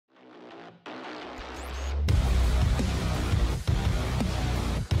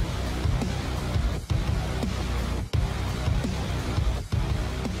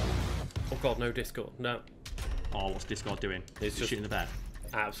god, no Discord. No. Oh, what's Discord doing? It's just shit in the bed.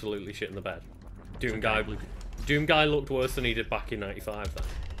 Absolutely shit in the bed. Doom okay. Guy looked worse than he did back in '95. Then.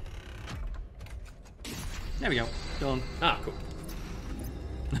 There we go. Done. Ah, cool.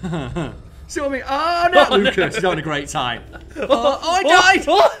 See what I mean? Oh no, Oh, Lucas, no. he's having a great time. Oh, I died!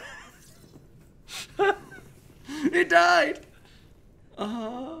 He died!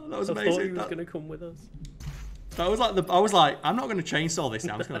 Oh, that was I amazing. thought he was going to come with us. That was like I was like, I'm not going to chainsaw this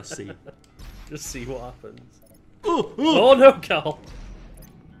now. I'm just going to see. Just see what happens. Oh Oh no, Carl!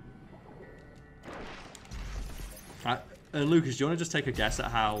 Right, Lucas, do you want to just take a guess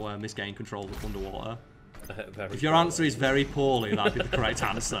at how Miss Gain controls underwater? If your poorly. answer is very poorly, that'd be the correct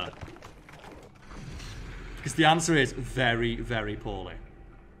answer. Because the answer is very, very poorly.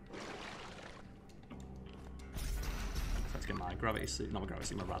 Let's get my gravity suit, not my gravity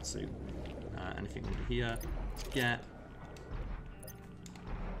suit, my rad suit. Anything under here? Let's get.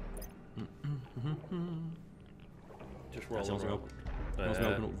 Just roll Someone's around. gonna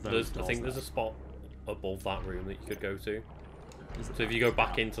open up those I doors think there. there's a spot above that room that you could go to. So if you go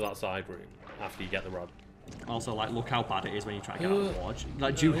back into that side room after you get the rod. Also, like, look how bad it is when you try to get out of water.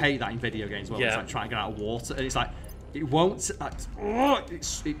 Like, do you hate that in video games? Well, it's like trying to get out of water, and it's like it won't.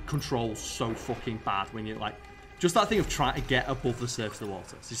 It controls so fucking bad when you like just that thing of trying to get above the surface of the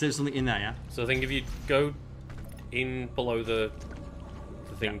water. So you say there's something in there, yeah? So I think if you go in below the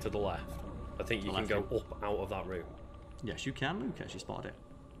thing to the left, I think you can go up out of that room. Yes, you can, Lucas. You spotted it.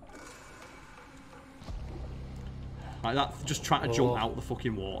 Like that, just trying to jump out the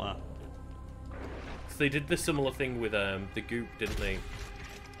fucking water. So they did the similar thing with the goop, didn't they?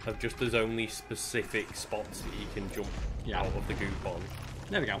 Of just there's only specific spots that you can jump out of the goop on.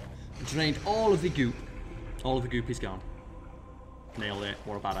 There we go. Drained all of the goop. All of the goop is gone. Nailed it.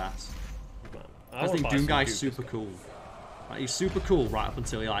 What a badass. I think Doom Guy's super cool. Like, he's super cool right up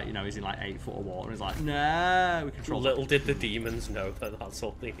until he, like, you know, he's in like 8 foot of water and he's like, nah, we control. Little did the demons know that that's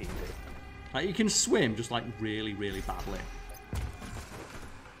all they needed. Like, you can swim just like really, really badly.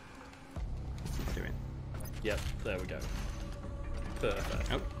 What's he doing? Yep, there we go.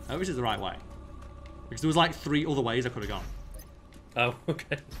 Perfect. Oh, this is the right way. Because there was like 3 other ways I could have gone. Oh,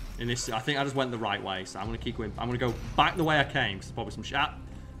 okay. In this, I think I just went the right way, so I'm gonna keep going. I'm gonna go back the way I came. Because there's probably some shit.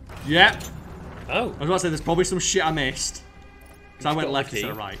 Yep. Oh. I was about to say there's probably some shit I missed. Because I went left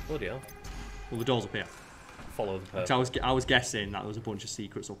instead of right. Bloody hell. Well, the door's up here. Follow the purpose. I was guessing that there was a bunch of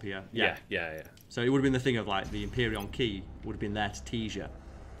secrets up here. Yeah. So it would have been the thing of like the Imperion key would have been there to tease you.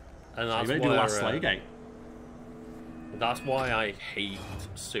 And so that's you ready to do the last Slayer Gate. That's why I hate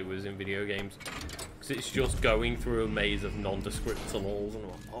sewers in video games. Because it's just going through a maze of nondescript tunnels and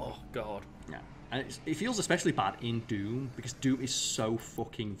oh god. Yeah. And it feels especially bad in Doom because Doom is so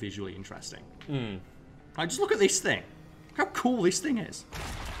fucking visually interesting. Like, just look at this thing. Look how cool this thing is.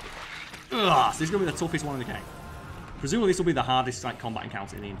 Ugh, so this is going to be the toughest one in the game. Presumably this will be the hardest like combat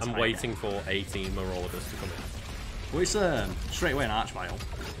encounter in the entire game. I'm waiting for 18 Marauders to come in. Well, it's straight away an Archvile.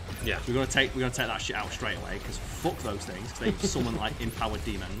 Yeah. So we're gonna take that shit out straight away because fuck those things. Because they summon like empowered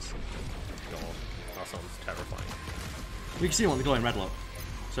demons. God, that sounds terrifying. You can see what the glowing red look.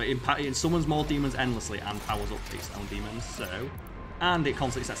 So it summons more demons endlessly and powers up its own demons. So, and it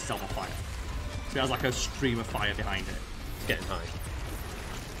constantly sets itself on fire. So it has like a stream of fire behind it. It's getting high.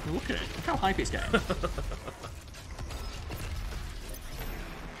 Well, look at it. Look how hype it's getting.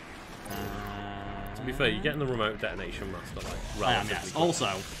 To be fair, you're getting the remote detonation master like I am, yes. Also,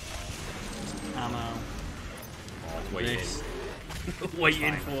 ammo. Oh, waiting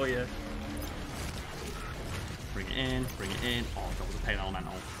for you. Bring it in, bring it in. Oh, that was a pain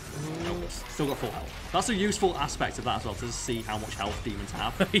elemental. Nope, still got full health. That's a useful aspect of that as well, to see how much health demons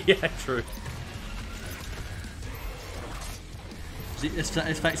have. Yeah, true. It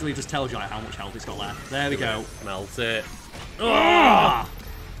effectively just tells you like, how much health it's got left. There we go. Melt it. Ah!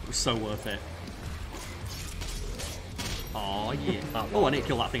 It was so worth it. Oh yeah. Oh, I need to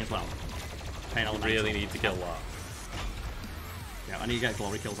kill that thing as well. Pain elemental. Really need to kill that. Yeah, I need to get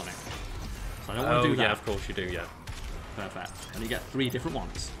glory kills on it. So I don't want to do that. Yeah, of course you do, yeah. Perfect. And you get 3 different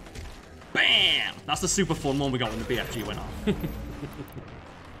ones. Bam! That's the super fun one we got when the BFG went off.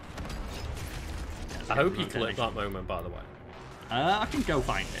 I hope you clip that moment, by the way. I can go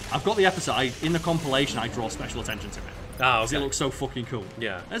find it. I've got the episode. In the compilation, I draw special attention to it. Oh, okay. It looks so fucking cool.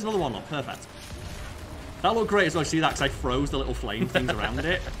 Yeah. There's another one, look. Perfect. That looked great as well. See that? Because I froze the little flame things around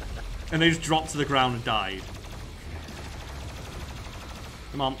it. And they just dropped to the ground and died.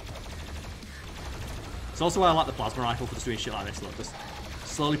 Come on. It's also why I like the plasma rifle for just doing shit like this. Look, just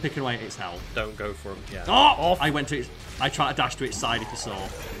slowly picking away at its health. Don't go for him. Yeah. Oh! I went to its... I tried to dash to its side if you saw.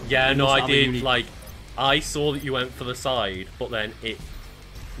 Yeah, no, I did. Like, I saw that you went for the side, but then it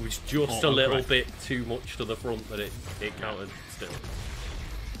was just a little bit too much to the front that it counted still.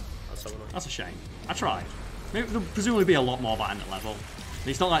 That's so annoying. That's a shame. I tried. Maybe there'll presumably be a lot more by end at level.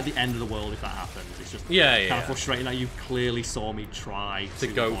 It's not like the end of the world if that happens. It's just kind of frustrating that you clearly saw me try to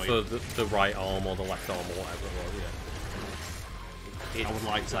go for the right arm or the left arm or whatever it was. Yeah. I would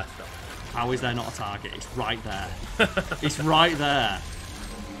like to. How is there not a target? It's right there. It's right there.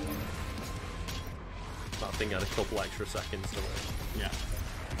 That thing had a couple extra seconds to it. Yeah.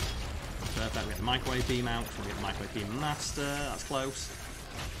 Perfect. We get the microwave beam out. We get the microwave beam master. That's close.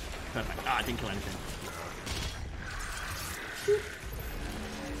 Perfect. Ah, I didn't kill anything.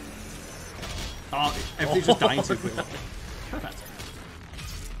 Oh, everything's just dying too quickly. Perfect.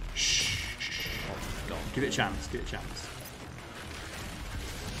 Shh. Oh, God. Give it a chance. Give it a chance.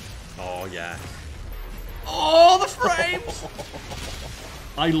 Oh, yeah. Oh, the frames!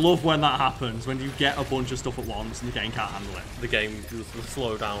 I love when that happens, when you get a bunch of stuff at once and the game can't handle it. The game will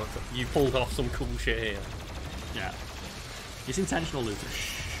slow down. You pulled off some cool shit here. Yeah. It's intentional,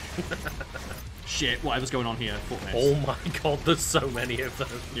 Lucas. Shit, whatever's going on here. Fuck this. Oh my god, there's so many of them.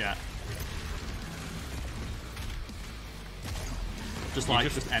 Yeah. Just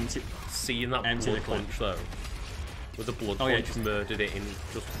like, just empty. Seeing that blood punch though. With the blood punch murdered it in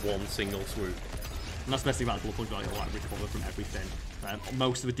just one single swoop. And that's the best thing about the blood punch, like, it'll like recover from everything.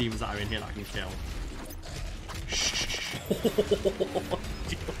 Most of the demons that are in here that I can kill.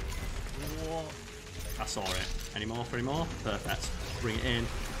 I saw it. Any more? Any more? Perfect. Bring it in.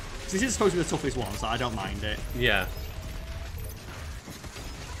 So this is supposed to be the toughest one, so I don't mind it. Yeah.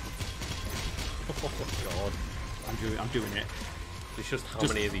 Oh god. I'm doing it. It's just how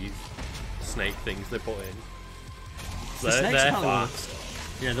many of these snake things they put in. They're fast.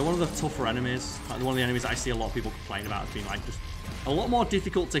 Yeah, they're one of the tougher enemies. Like, one of the enemies that I see a lot of people complain about as being like just a lot more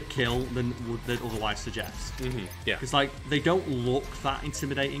difficult to kill than they'd otherwise suggest. Yeah. Because like they don't look that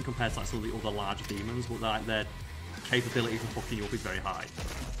intimidating compared to like some of the other larger demons, but like their capability for fucking you up is very high.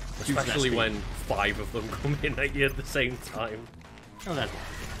 Especially when 5 of them come in at you at the same time. Oh, there's one.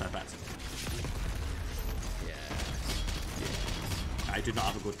 Perfect. I did not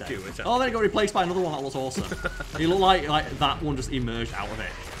have a good day. Oh, then it got replaced by another one that was awesome. It looked like that one just emerged out of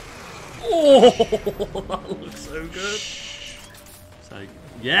it. Oh, that looks so good. So,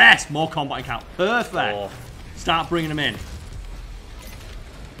 yes, more combat encounter. Perfect. Oh. Start bringing them in.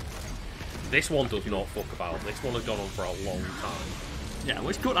 This one does not fuck about. This one has gone on for a long time. Yeah, well,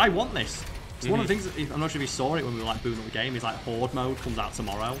 it's good. I want this. It's one of the things, I'm not sure if you saw it when we were like booting up the game, is like Horde mode comes out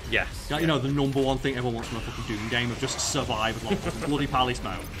tomorrow. Yes. Like, you know, the #1 thing everyone wants from a fucking Doom game of just survive as long as bloody palace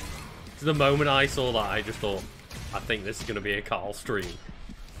mode. So the moment I saw that, I just thought, I think this is going to be a Karl stream.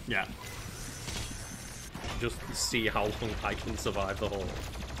 Yeah. Just see how long I can survive the Horde.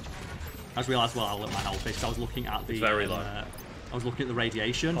 I just realised, well, I'll let my health because I was looking at the... It's very low. I was looking at the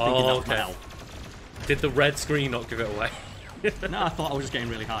radiation, thinking that was my health. Did the red screen not give it away? No, I thought I was just getting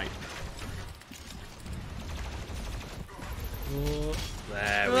really high.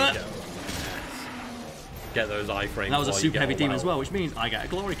 There we go. Yes. Get those iframes. That was a super heavy demon as well, which means I get a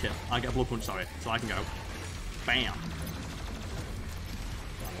glory kill. I get a blood punch, sorry. So I can go. Bam.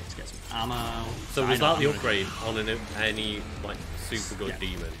 Let's get some ammo. So was that the upgrade on any like super good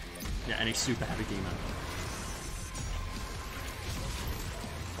demon? Yeah, any super heavy demon.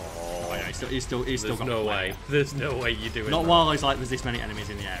 Oh yeah, he's still got no way. There's no way you're doing Not that. while there's this many enemies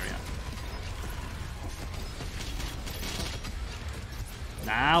in the area.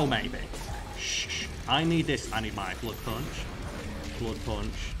 Now, maybe. Shh. I need this. I need my blood punch. Blood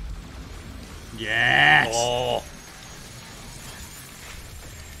punch. Yes! Oh!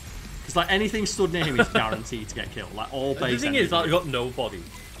 Because, like, anything stood near him is guaranteed to get killed. Like, all base The thing is, I got no body.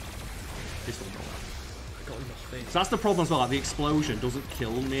 This one got I got nothing. So that's the problem as well. Like, the explosion doesn't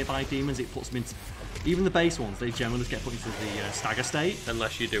kill nearby demons. It puts them into... Even the base ones, they generally just get put into the stagger state.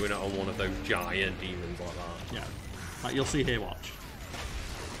 Unless you're doing it on one of those giant demons like that. Yeah. Like, you'll see here, watch.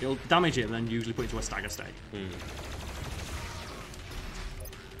 It'll damage it and then usually put it into a stagger state. And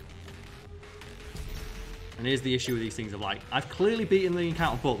here's the issue with these things of like, I've clearly beaten the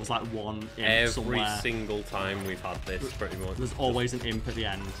encounter, but there's like one imp somewhere. Every single time we've had this, pretty much. There's always an imp at the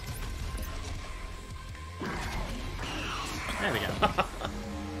end. There we go.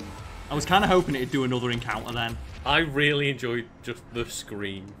 I was kind of hoping it'd do another encounter then. I really enjoyed just the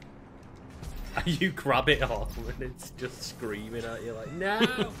scream. You grab it off and it's just screaming at you like,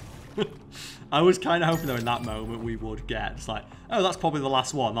 no! I was kind of hoping though in that moment we would get it's like, oh, that's probably the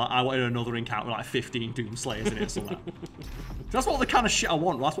last one. Like, I wanted another encounter with like 15 Doom Slayers in it somewhere. That's what the kind of shit I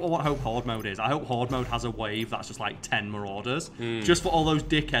want. That's what I hope Horde mode is. I hope Horde mode has a wave that's just like 10 Marauders. Just for all those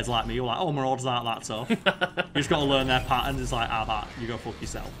dickheads like me who are like, oh, Marauders aren't that tough. You just got to learn their patterns. It's like, you go fuck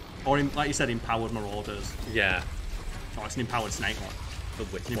yourself. Or, like you said, empowered Marauders. Yeah. Oh, it's an empowered snake one.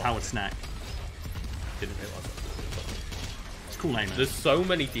 It's an empowered snake. Didn't realise that. It's a cool name. There's so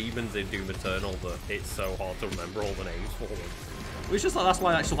many demons in Doom Eternal that it's so hard to remember all the names for them. Well, it's just like that's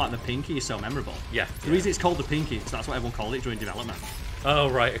why actually like the Pinky is so memorable. Yeah. The reason it's called the Pinky is that's what everyone called it during development. Oh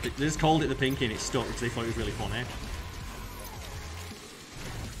right. Okay. They just called it the Pinky and it stuck because they thought it was really funny.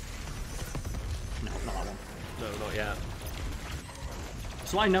 No, not that one. No, not yet.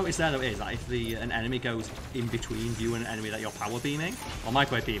 So what I noticed there though is that if an enemy goes in between you and an enemy that you're power beaming or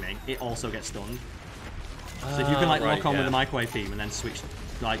microwave beaming, it also gets stunned. So if you can like lock on with the microwave beam and then switch,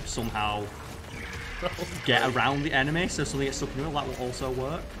 like somehow get around the enemy so something gets stuck in the middle, that will also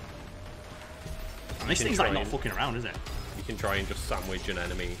work. And this thing's like not fucking around, is it? You can try and just sandwich an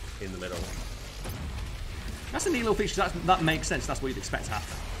enemy in the middle. That's a neat little feature. That makes sense. That's what you'd expect to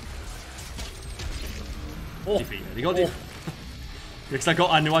happen. Defeated. You got because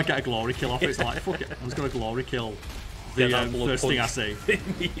I knew I'd get a glory kill off it. It's like, fuck it. I'm just going to glory kill the first thing I see.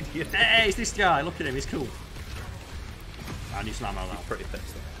 Hey, it's this guy. Look at him. He's cool. I need some ammo though. Pretty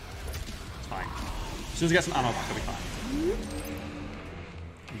pissed. It's fine. As soon as I get some ammo back, I'll be fine.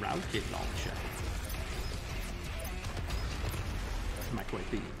 Rocket launcher.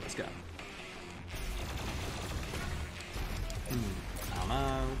 Microwave beam. Let's go.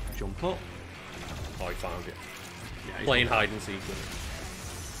 Ammo. Jump up. Oh, I found it. Yeah, playing hide and seek with it.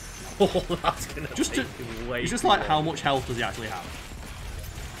 Oh, that's gonna it's just like how much health does he actually have?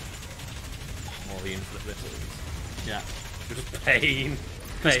 Oh, the infinite missiles. Yeah. Just pain.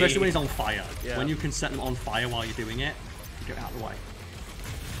 Especially when he's on fire. Yeah. When you can set them on fire while you're doing it, get it out of the way.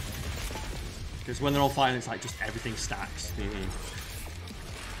 Because when they're on fire, it's like just everything stacks.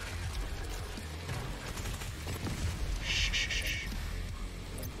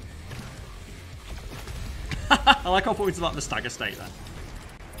 I like how points about the stagger state then.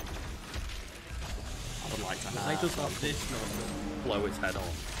 I would like to have. Why does that this not blow its head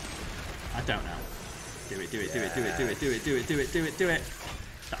off? I don't know. Do it, do it, do it, do it, do it, do it, do it, do it, do it, do it.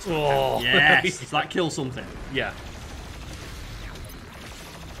 That's what oh, yes! Does that kill something? Yeah.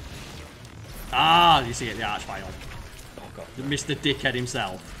 Ah, you see it, the Archvile. Oh god. Mr. Dickhead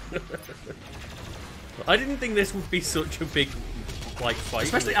himself. I didn't think this would be such a big like fight.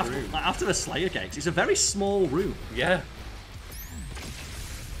 Especially after the Slayer gates. It's a very small room. Yeah.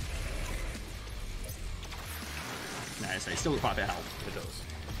 No, it's still got quite a bit of health. It does.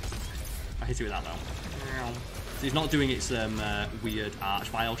 I hit it with that though. So he's not doing its weird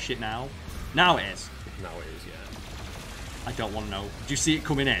Archvile shit now. Now it is. Now it is, yeah. I don't want to know. Do you see it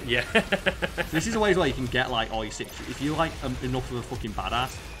coming in? Yeah. This is a way where you can get like all your six. If you're like enough of a fucking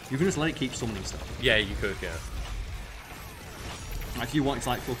badass, you can just let it keep summoning stuff. Yeah, you could, yeah. Like if you want to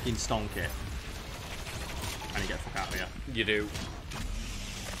like fucking stonk it, and you get the fuck out of here. You do.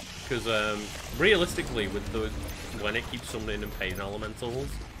 Because realistically, with when it keeps summoning and pain elementals,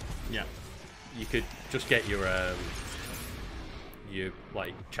 yeah, you could just get your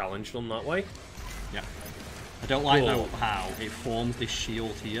like challenge done that way. Yeah. I don't like though how it forms this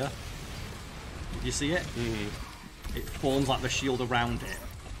shield here. You see it? Mm-hmm. It forms like the shield around it,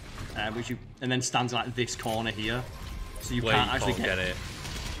 and then stands like this corner here. So you can't actually get it.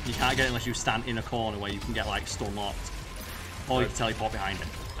 You can't get it unless you stand in a corner where you can get like stun locked, or you can teleport behind it.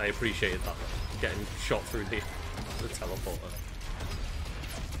 I appreciated that. Getting shot through the teleporter.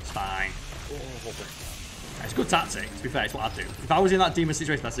 It's fine. Oh. It's a good tactic. To be fair, it's what I'd do. If I was in that demon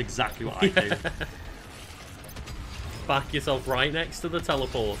situation, that's exactly what I'd do. Back yourself right next to the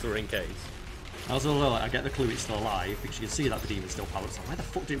teleporter in case. Also, I get the clue it's still alive because you can see that the demon's still powered. So where the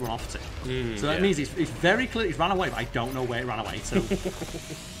fuck did it run off to? So that means it's very clear it's ran away, but I don't know where it ran away to. It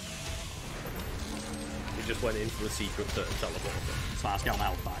just went into the secret teleporter. So let's get all my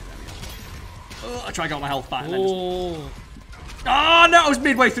health back. There we go. I try to get all my health back. And then just... Oh no! I was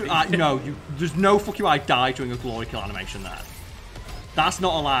midway through. No, there's no fucking way I died during a glory kill animation there. That's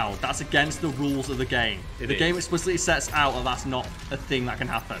not allowed. That's against the rules of the game. The game explicitly sets out that that's not a thing that can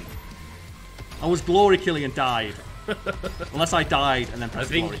happen. I was glory killing and died. Unless I died and then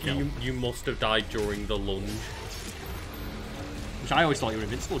pressed the glory kill. I think you must have died during the lunge. Which I always thought you were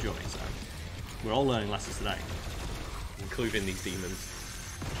invincible during, so... We're all learning lessons today. Including these demons.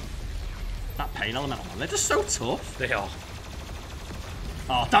 That pain elemental, man. They're just so tough. They are.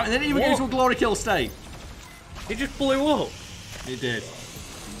 Oh, damn it. They didn't even get into a glory kill state. It just blew up. It did.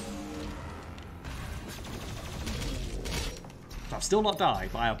 I've still not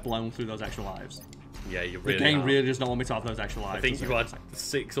died, but I have blown through those extra lives. Yeah, you really The game have. really does not want me to have those extra lives. I think you had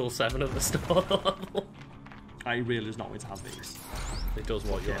 6 or 7 at the start level. I really does not want me to have these. It does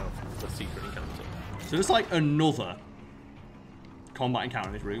what you have, the secret encounter. So there's like another combat encounter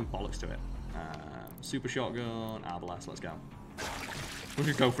in this room. Bollocks to it. Super shotgun, arbalest, let's go. We're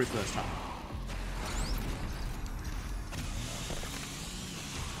gonna go for it first time.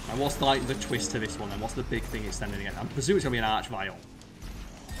 Now what's like the twist to this one then? What's the big thing it's standing against? I presume it's gonna be an arch vial.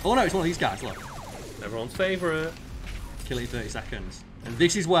 Oh no, it's one of these guys, look. Everyone's favourite. Kill it in 30 seconds. And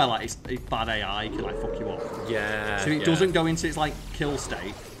this is where like it's bad AI can like fuck you up. Yeah. So it doesn't go into its like kill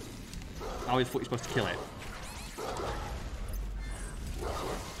state. How the fuck are you supposed to kill it?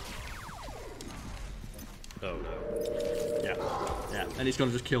 Oh no. Yeah. Yeah. And it's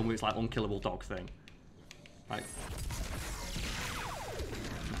gonna just kill me with its like unkillable dog thing. Right.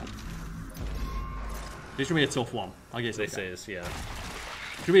 This is gonna be a tough one. I guess This is, yeah.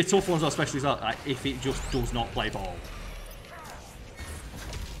 It's gonna be a tough one as well, especially as well, like, if it just does not play ball.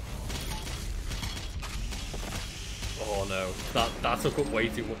 Oh no. That took up way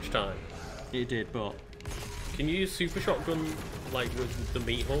too much time. It did, but Can you use super shotgun like with the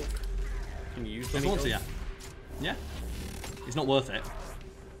meat hook? Can you use the meat hook? yeah. Yeah. It's not worth it.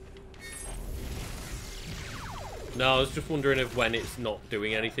 No, I was just wondering if when it's not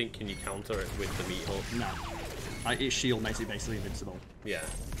doing anything, can you counter it with the meat hook? No. Its shield makes it basically invincible. Yeah.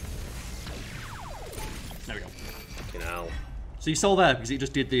 There we go. Fucking hell. So you saw there, because it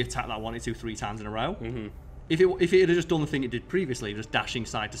just did the attack that I wanted to 3 times in a row. Mm-hmm. If it had just done the thing it did previously, just dashing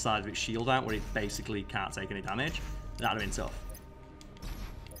side to side with its shield out, where it basically can't take any damage, that'd have been tough.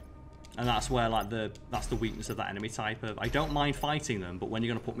 And that's where like that's the weakness of that enemy type of. I don't mind fighting them, but when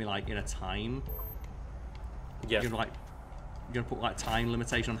you're gonna put me like in a time, Yeah. you're gonna put like time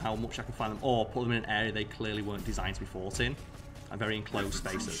limitation on how much I can find them, or put them in an area they clearly weren't designed to be fought in, and very enclosed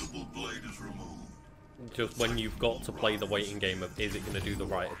spaces. Just when you've got to play the waiting game of is it going to do the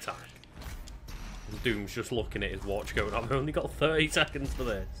right attack? Doom's just looking at his watch going, I've only got 30 seconds for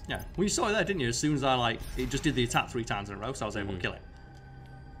this. Yeah, well you saw it there, didn't you? As soon as I like, it just did the attack 3 times in a row, so I was able to kill it.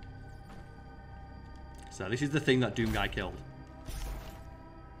 So this is the thing that Doom guy killed.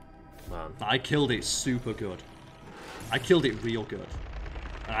 Man. I killed it super good. I killed it real good.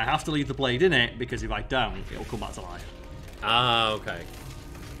 And I have to leave the blade in it, because if I don't, it'll come back to life. Ah, okay.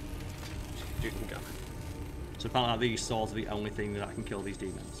 Doom guy. So apparently these swords are the only thing that I can kill these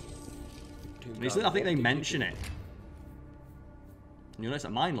demons. Doom I think they mention it. And you'll notice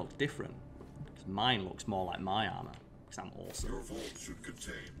that mine looks different. Because mine looks more like my armor. Because I'm awesome. Your vault should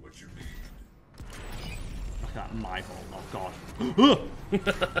contain what you need. Look at that, my vault. Oh god.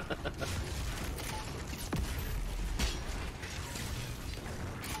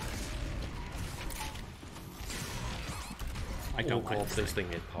 I don't like this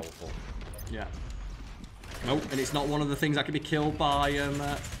thing is powerful. Yeah. Nope, and it's not one of the things that can be killed by,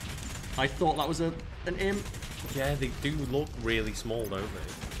 I thought that was an imp. Yeah, they do look really small, don't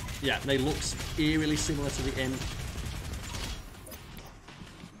they? Yeah, they look eerily similar to the imp.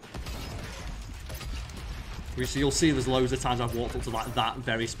 Which you'll see there's loads of times I've walked up to like that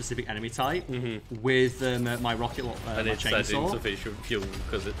very specific enemy type with my rocket and my it's said chainsaw. insufficient fuel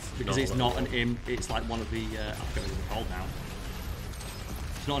because It's not an imp, it's like one of the, I forget what it's called now.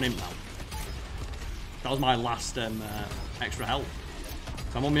 It's not an imp now. That was my last extra health.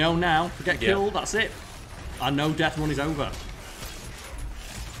 So I'm on my own now. If I get killed, that's it. I know death run is over.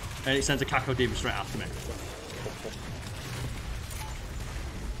 And it sends a Kako demon straight after me.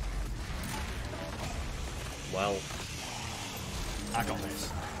 Well, I got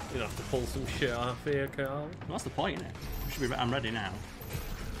this. you'll have to pull some shit off here, Carl. Well, that's the point, isn't it? Should be. I'm ready now.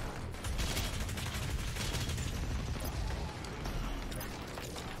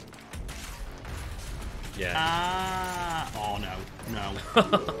 Yeah. Ah! Oh no, no.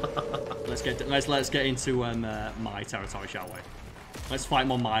 let's get into my territory, shall we? Let's fight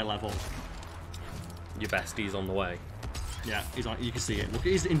him on my level. Your bestie's on the way. Yeah, he's on. You can see it. Look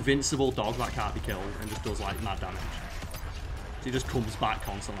at his invincible dog that can't be killed and just does like mad damage. So he just comes back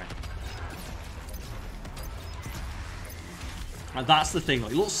constantly. And that's the thing.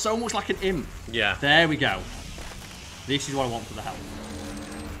 Like, he looks so much like an imp. Yeah. There we go. This is what I want for the health.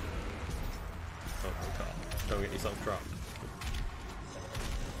 Oh my god. Don't get yourself trapped.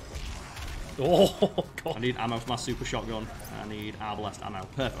 Oh god. I need ammo for my super shotgun. I need arbalest ammo.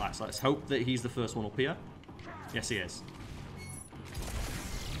 Perfect. Right, so let's hope that he's the first one up here. Yes, he is.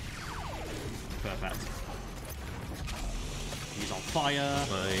 Perfect. He's on fire.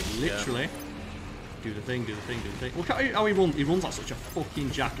 Literally. Do the thing, do the thing, do the thing. Look how he runs. He runs like such a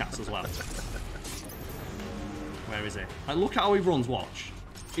fucking jackass as well. Where is he? Like, look at how he runs, watch.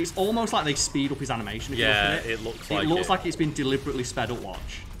 It's almost like they speed up his animation if you look at it. It looks like it. Looks like it's been deliberately sped up,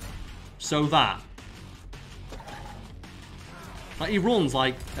 watch. So that... Like, he runs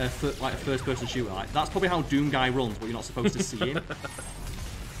like a first-person shooter. Like, that's probably how Doom Guy runs, but you're not supposed to see him.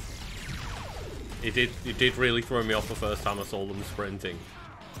 It did really throw me off the first time I saw them sprinting.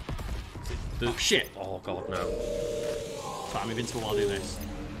 Oh, shit. Oh, God, no. So I'm invincible while I do this.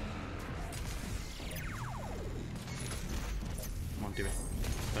 Come on, do it.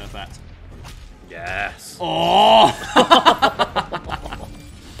 Perfect. Yes. Oh!